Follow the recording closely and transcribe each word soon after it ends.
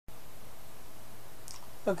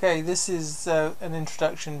Okay, this is an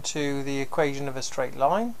introduction to the equation of a straight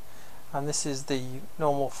line, and this is the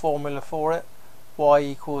normal formula for it, y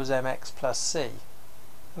equals mx plus c.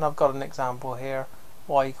 And I've got an example here,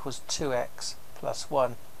 y equals 2x plus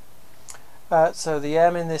 1. So the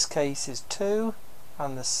m in this case is 2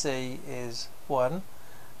 and the c is 1,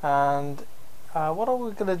 and what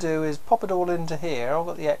we're going to do is pop it all into here. I've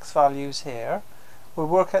got the x values here. We'll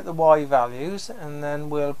work out the y values and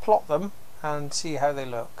then we'll plot them and see how they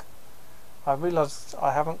look. I realised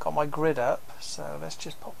I haven't got my grid up, so let's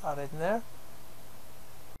just pop that in there.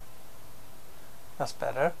 That's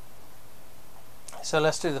better. So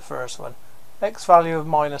let's do the first one. X value of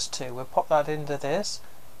minus 2, we'll pop that into this.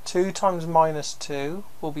 2 times minus 2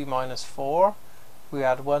 will be minus 4. We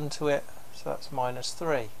add 1 to it, so that's minus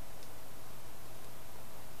 3. We've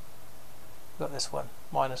got this one,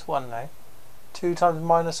 minus 1 now. 2 times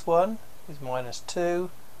minus 1 is minus 2.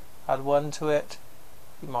 Add 1 to it,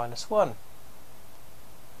 be minus 1.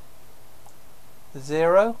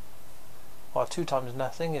 0, well 2 times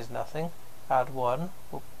nothing is nothing. Add 1,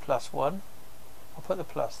 or plus 1. I'll put the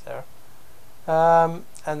plus there. And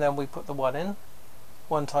then we put the 1 in.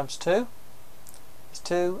 1 times 2 is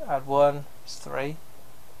 2. Add 1 is 3.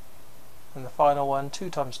 And the final one,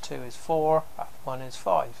 2 times 2 is 4. Add 1 is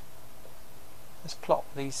 5. Let's plot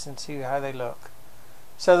these and see how they look.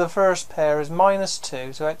 So the first pair is minus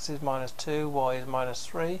 2, so x is minus 2, y is minus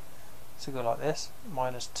 3. So go like this,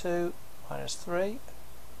 minus 2, minus 3.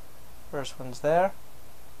 First one's there.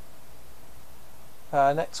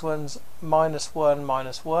 Next one's minus 1,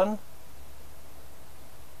 minus 1.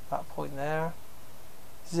 That point there.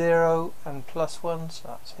 0 and plus 1, so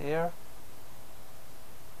that's here.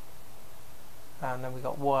 And then we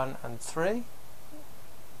got 1 and 3.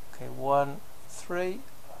 Okay, 1, 3,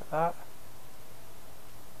 like that.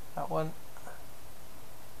 That one,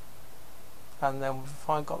 and then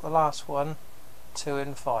we've got the last one, 2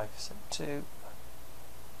 and 5, so 2,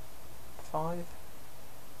 5,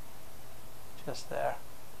 just there.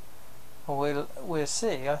 And we'll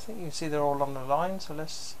see. I think you can see they're all on the line, so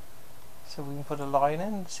we can put a line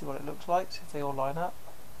in, see what it looks like, see if they all line up.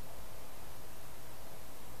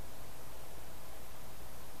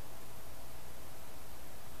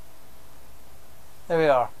 There we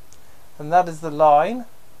are, and that is the line.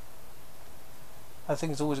 I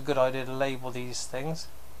think it's always a good idea to label these things.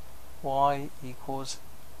 Y equals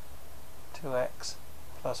 2x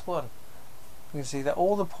plus 1. You can see that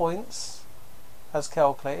all the points, as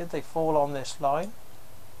calculated, they fall on this line.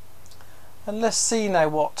 And let's see now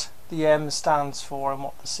what the m stands for and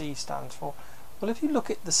what the c stands for. Well, if you look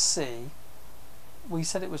at the c, we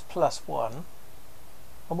said it was plus 1.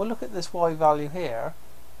 And we'll look at this y value here.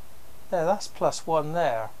 There, that's plus 1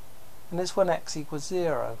 there. And it's when x equals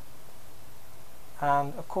 0.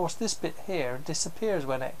 And of course this bit here disappears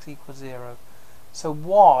when x equals 0. So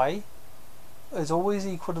y is always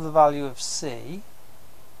equal to the value of c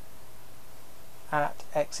at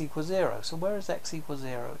x equals 0. So where is x equals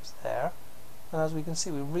 0? It's there. And as we can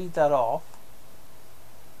see, we read that off.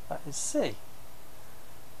 That is c.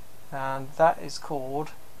 And that is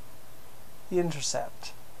called the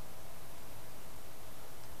intercept.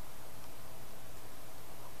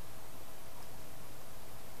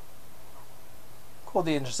 Called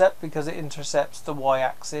the intercept because it intercepts the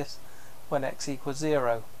y-axis when x equals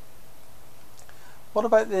 0. What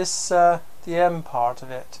about this, the m part of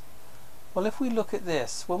it? Well, if we look at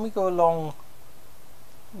this, when we go along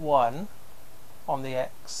 1 on the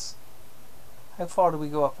x, how far do we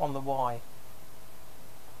go up on the y?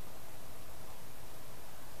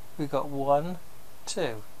 We've got 1,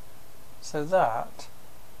 2. So that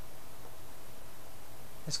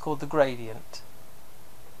is called the gradient.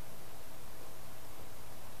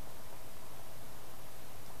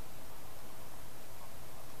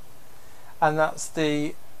 And that's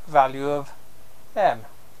the value of m.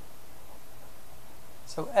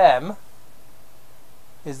 So m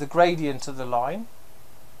is the gradient of the line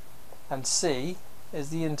and c is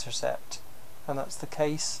the intercept, and that's the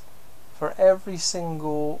case for every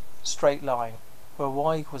single straight line where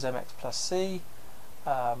y equals mx plus c.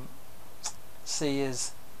 C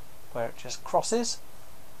is where it just crosses,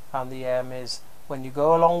 and the m is when you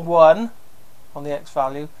go along 1 on the x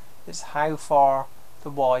value, it's how far the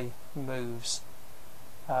y moves.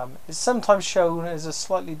 It's sometimes shown as a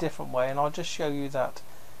slightly different way, and I'll just show you that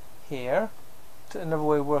here. Another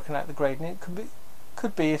way of working out the gradient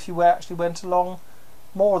could be if you actually went along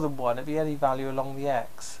more than 1, it'd be any value along the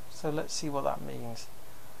x. So let's see what that means.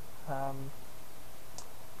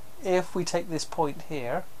 If we take this point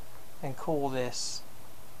here and call this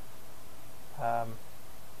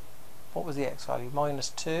what was the x value?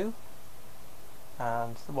 -2.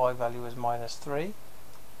 and the y value is -3,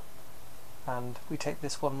 and we take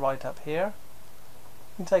this one right up here.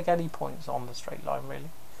 You can take any points on the straight line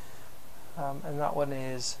really, and that one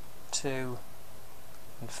is 2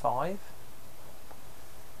 and 5.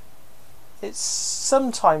 It's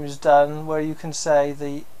sometimes done where you can say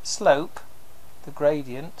the slope, the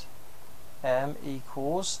gradient, m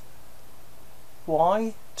equals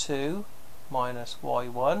y2 minus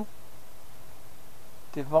y1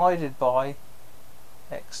 divided by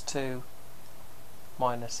x2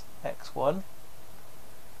 minus x1.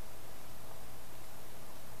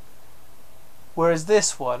 Whereas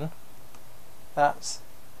this one, that's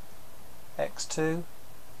x2,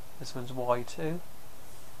 this one's y2,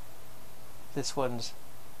 this one's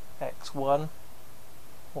x1,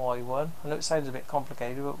 y1. I know it sounds a bit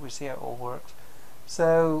complicated, but we'll see how it all works.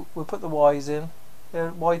 So we'll put the y's in.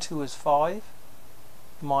 Y2 is 5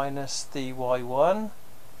 minus the y1,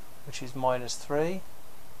 which is -3.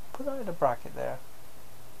 Put that in a bracket there.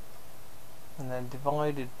 And then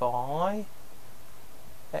divided by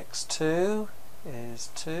x2 is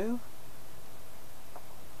 2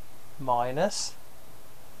 minus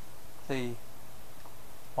the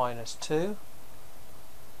 -2.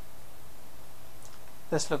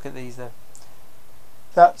 Let's look at these then.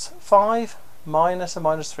 That's 5 minus a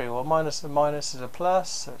 -3. Well, minus a minus is a plus,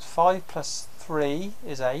 so it's 5 plus 3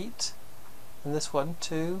 is 8. And this one,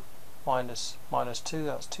 2 minus -2,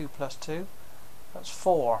 that's 2 plus 2. That's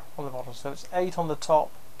 4 on the bottom. So it's 8 on the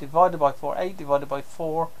top divided by 4. 8 divided by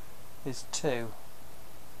 4 is 2.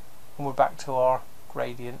 And we're back to our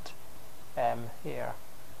gradient m here.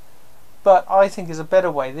 But I think is a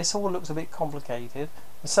better way. This all looks a bit complicated,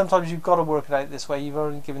 and sometimes you've got to work it out this way. You've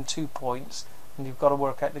only given 2 points and you've got to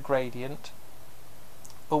work out the gradient.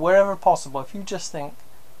 But wherever possible, if you just think,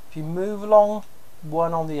 if you move along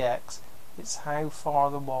 1 on the x, it's how far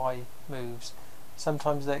the y moves.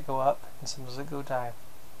 Sometimes they go up and sometimes they go down.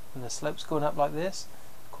 When the slope's going up like this,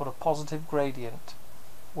 called a positive gradient.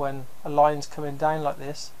 When a line's coming down like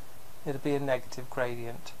this, it'll be a negative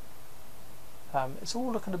gradient. It's all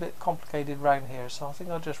looking a bit complicated round here, so I think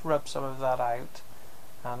I'll just rub some of that out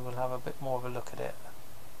and we'll have a bit more of a look at it.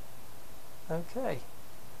 Okay.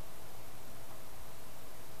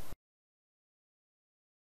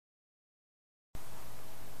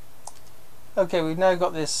 Okay, we've now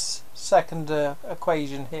got this second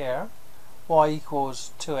equation here, y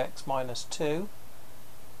equals 2x minus 2.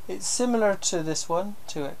 It's similar to this one,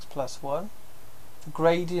 2x plus 1. The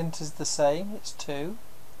gradient is the same, it's 2.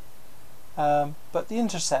 But the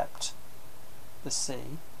intercept, the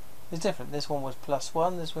c, is different. This one was plus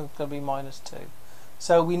 1, this one's going to be minus 2.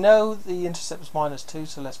 So we know the intercept is -2,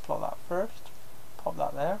 so let's plot that first. Pop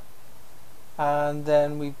that there. And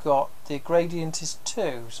then we've got the gradient is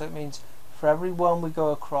 2, so it means for every one we go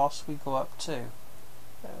across, we go up 2.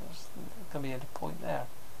 There's going to be a point there.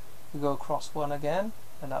 We go across 1 again,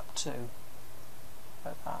 and up 2.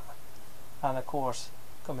 Like that. And of course,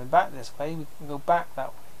 coming back this way, we can go back that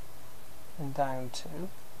way. And down 2.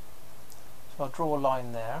 So I'll draw a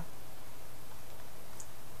line there.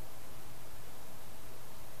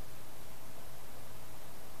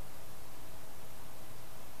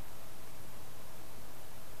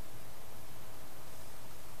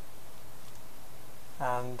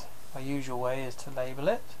 And my usual way is to label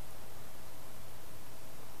it.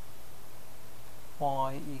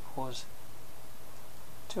 Y equals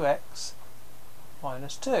 2x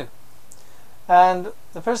minus 2. And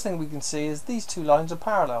the first thing we can see is these two lines are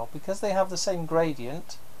parallel because they have the same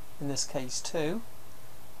gradient, in this case 2.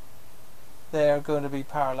 They're going to be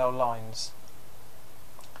parallel lines.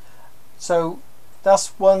 So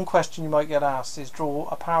that's one question you might get asked, is draw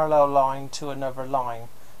a parallel line to another line,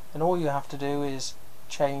 and all you have to do is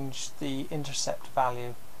change the intercept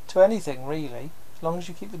value to anything really. As long as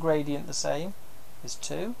you keep the gradient the same, is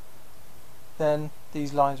 2, then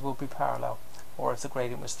these lines will be parallel. Or if the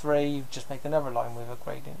gradient was 3, you just make another line with a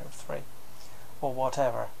gradient of 3, or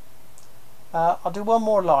whatever. I'll do one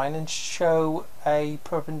more line and show a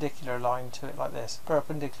perpendicular line to it like this,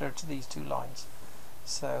 perpendicular to these two lines.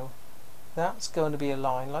 So that's going to be a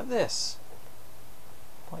line like this.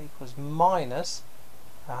 Y equals minus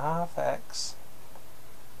a half x,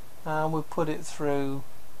 and we'll put it through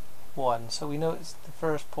 1. So we know it's the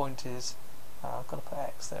first point is, I've got to put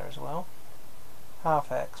x there as well,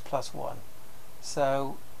 half x plus 1.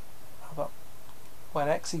 So when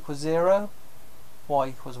x equals 0, y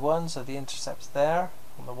equals 1, so the intercept's there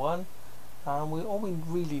on the 1, and all we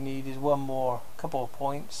really need is one more couple of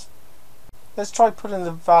points. Let's try putting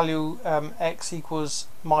the value x equals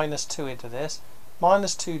 -2 into this.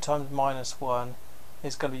 -2 times -1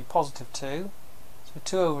 is going to be +2, so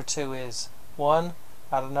 2 over 2 is 1,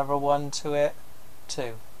 add another 1 to it,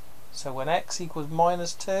 2. So when x equals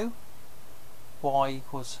minus 2, y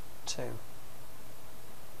equals 2.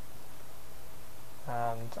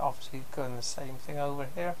 And obviously going the same thing over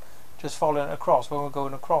here, just following it across. When we're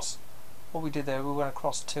going across, what we did there, we went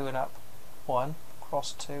across 2 and up 1,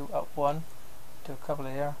 across 2, up 1, do a couple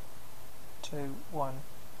here, 2, 1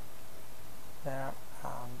 there,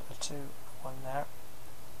 and a 2, 1 there.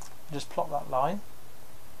 Just plot that line.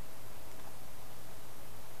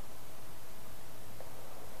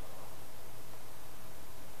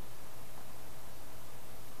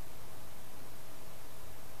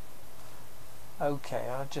 Okay,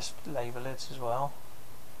 I'll just label it as well.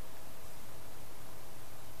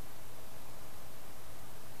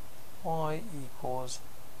 Y equals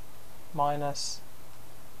minus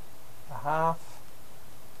a half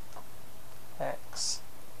x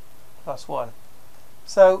plus 1.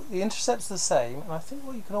 So the intercept's the same, and I think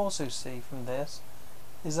what you can also see from this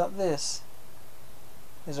is that this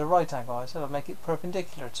is a right angle. I said I'll make it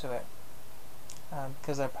perpendicular to it, and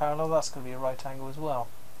because they're parallel, that's going to be a right angle as well.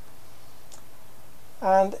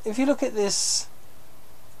 And if you look at this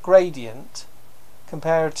gradient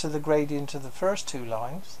compared to the gradient of the first two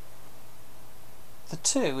lines, the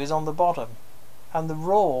 2 is on the bottom, and the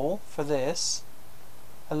rule for this,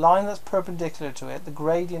 a line that's perpendicular to it, the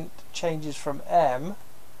gradient changes from m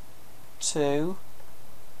to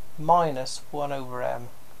minus 1 over m.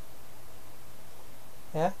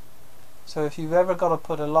 Yeah? So if you've ever got to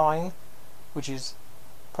put a line which is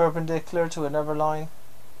perpendicular to another line,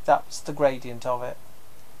 that's the gradient of it.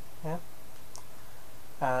 Yeah?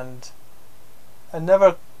 And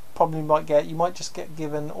another problem you might get, you might just get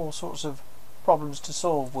given all sorts of problems to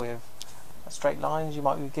solve with straight lines. You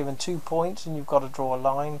might be given 2 points and you've got to draw a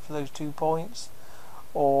line for those 2 points,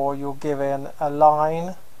 or you're given a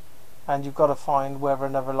line and you've got to find whether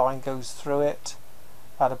another line goes through it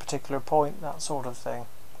at a particular point, that sort of thing.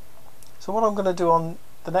 So what I'm going to do on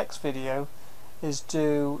the next video is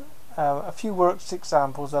do a few worked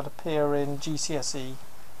examples that appear in GCSE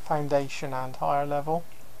Foundation and higher level.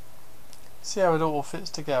 See how it all fits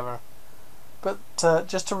together. But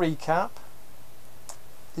just to recap,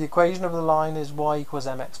 the equation of the line is y equals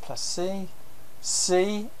mx plus c.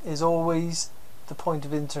 C is always the point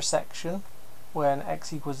of intersection. When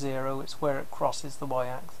x equals 0, it's where it crosses the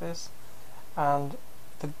y-axis. And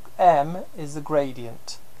the m is the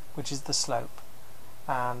gradient, which is the slope.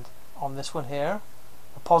 And on this one here,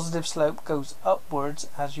 a positive slope goes upwards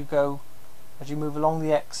as you move along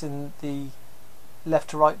the x in the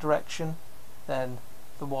left to right direction, then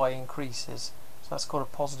the y increases. So that's called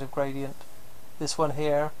a positive gradient. This one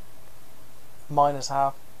here, minus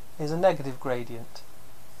half, is a negative gradient.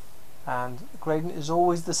 And the gradient is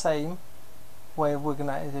always the same way of working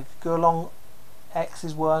at it. If you go along x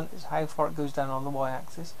is 1, is how far it goes down on the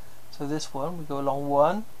y-axis. So this one, we go along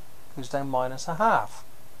 1, goes down minus a half.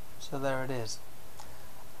 So there it is.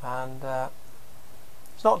 And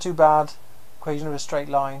it's not too bad. Equation of a straight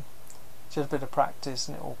line, just a bit of practice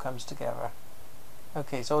and it all comes together.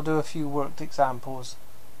 Okay, so I'll do a few worked examples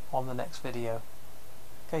on the next video.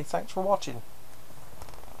 Okay, thanks for watching.